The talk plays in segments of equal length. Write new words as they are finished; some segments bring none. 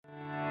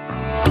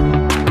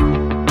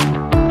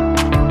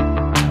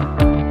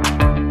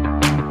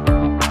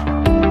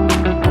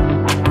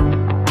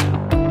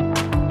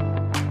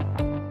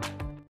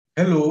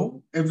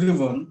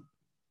everyone.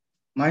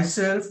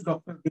 Myself,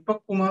 Dr. Deepak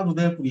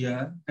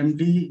Udaypuria,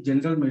 MD,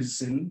 General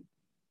Medicine.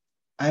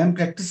 I am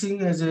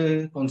practicing as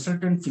a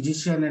consultant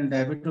physician and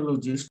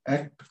diabetologist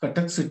at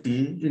Cuttack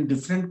City in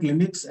different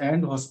clinics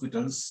and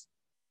hospitals.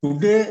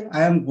 Today,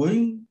 I am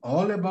going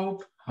all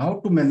about how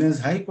to manage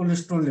high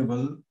cholesterol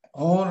level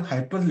or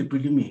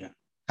hyperlipidemia.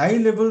 High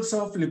levels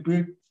of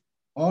lipid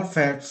or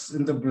fats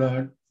in the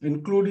blood,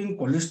 including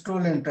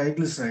cholesterol and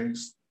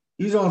triglycerides,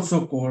 is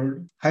also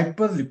called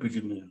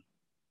hyperlipidemia.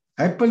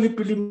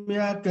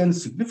 Hyperlipidemia can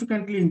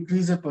significantly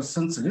increase a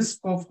person's risk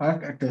of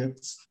heart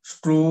attacks,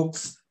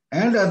 strokes,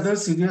 and other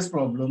serious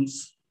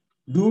problems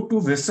due to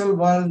vessel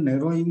wall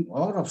narrowing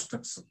or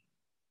obstruction.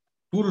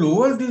 To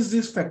lower these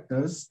risk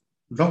factors,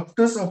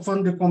 doctors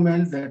often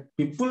recommend that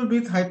people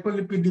with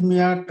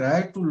hyperlipidemia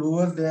try to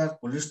lower their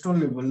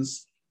cholesterol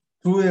levels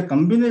through a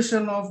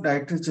combination of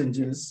dietary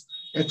changes,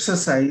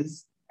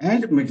 exercise,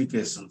 and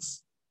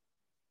medications.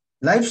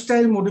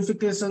 Lifestyle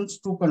modifications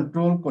to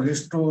control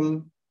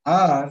cholesterol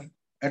are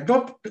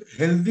adopt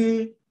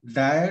healthy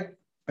diet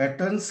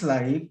patterns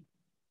like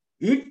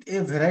eat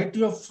a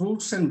variety of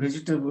fruits and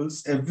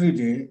vegetables every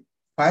day.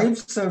 5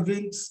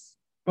 servings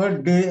per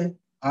day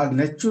are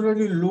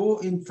naturally low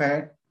in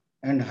fat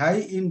and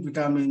high in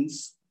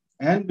vitamins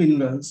and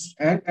minerals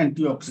and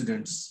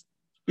antioxidants.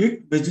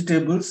 Eat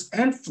vegetables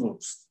and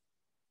fruits.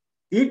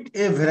 Eat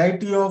a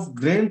variety of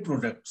grain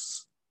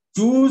products.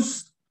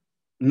 Choose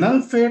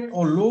non-fat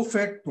or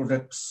low-fat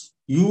products.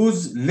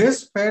 Use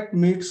less fat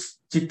meats,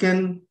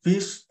 chicken,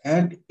 fish,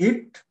 and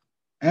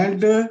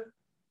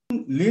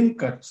lean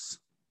cuts.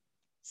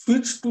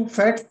 Switch to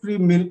fat-free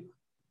milk,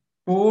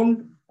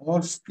 toned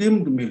or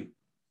skimmed milk.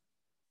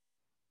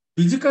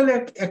 Physical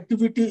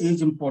activity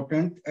is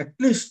important. At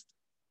least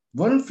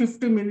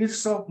 150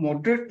 minutes of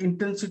moderate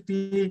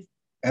intensity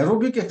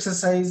aerobic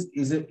exercise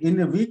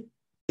in a week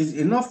is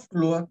enough to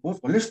lower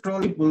both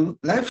cholesterol level,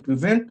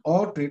 prevent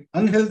or treat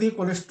unhealthy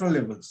cholesterol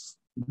levels.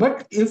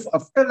 But if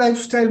after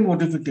lifestyle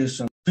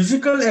modification,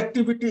 physical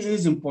activity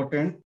is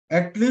important,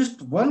 at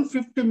least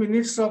 150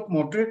 minutes of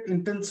moderate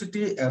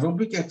intensity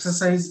aerobic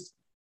exercise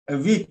a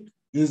week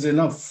is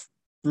enough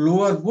to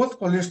lower both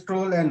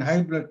cholesterol and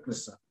high blood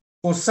pressure.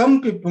 For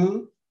some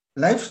people,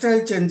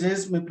 lifestyle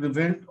changes may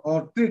prevent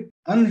or treat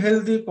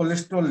unhealthy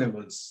cholesterol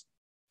levels.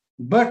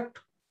 But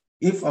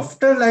if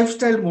after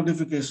lifestyle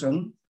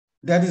modification,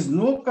 there is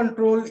no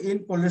control in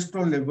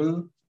cholesterol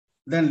level,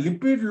 then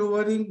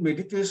lipid-lowering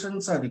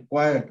medications are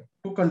required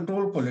to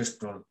control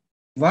cholesterol.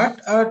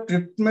 What are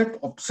treatment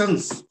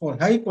options for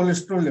high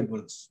cholesterol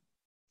levels?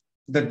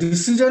 The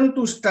decision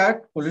to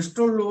start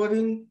cholesterol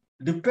lowering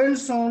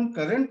depends on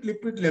current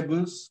lipid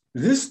levels,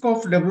 risk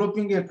of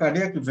developing a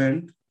cardiac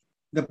event,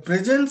 the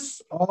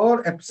presence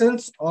or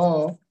absence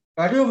of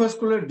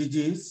cardiovascular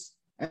disease,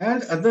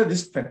 and other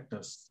risk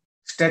factors.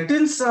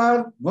 Statins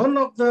are one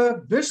of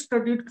the best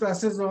studied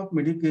classes of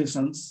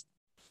medications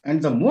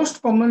and the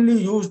most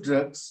commonly used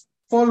drugs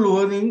for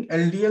lowering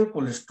LDL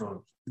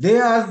cholesterol. They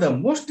are the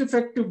most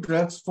effective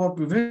drugs for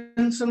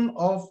prevention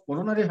of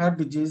coronary heart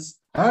disease,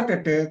 heart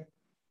attack,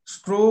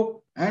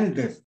 stroke, and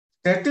death.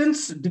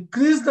 Statins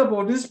decrease the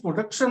body's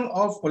production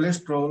of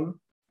cholesterol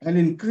and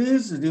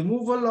increase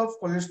removal of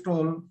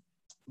cholesterol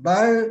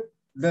by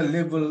the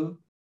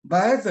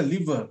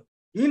liver.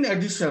 In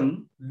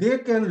addition, they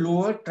can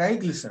lower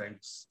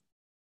triglycerides.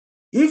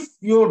 If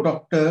your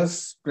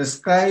doctors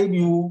prescribe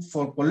you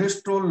for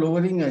cholesterol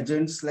lowering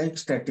agents like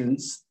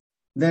statins,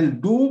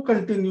 then do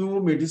continue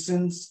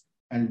medicines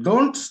and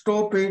don't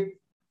stop it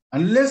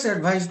unless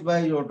advised by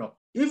your doctor.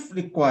 If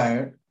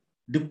required,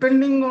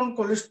 depending on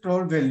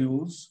cholesterol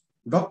values,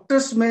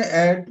 doctors may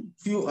add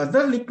few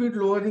other lipid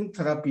lowering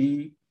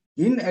therapy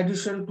in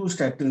addition to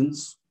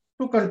statins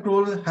to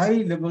control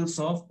high levels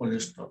of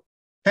cholesterol.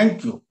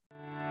 Thank you.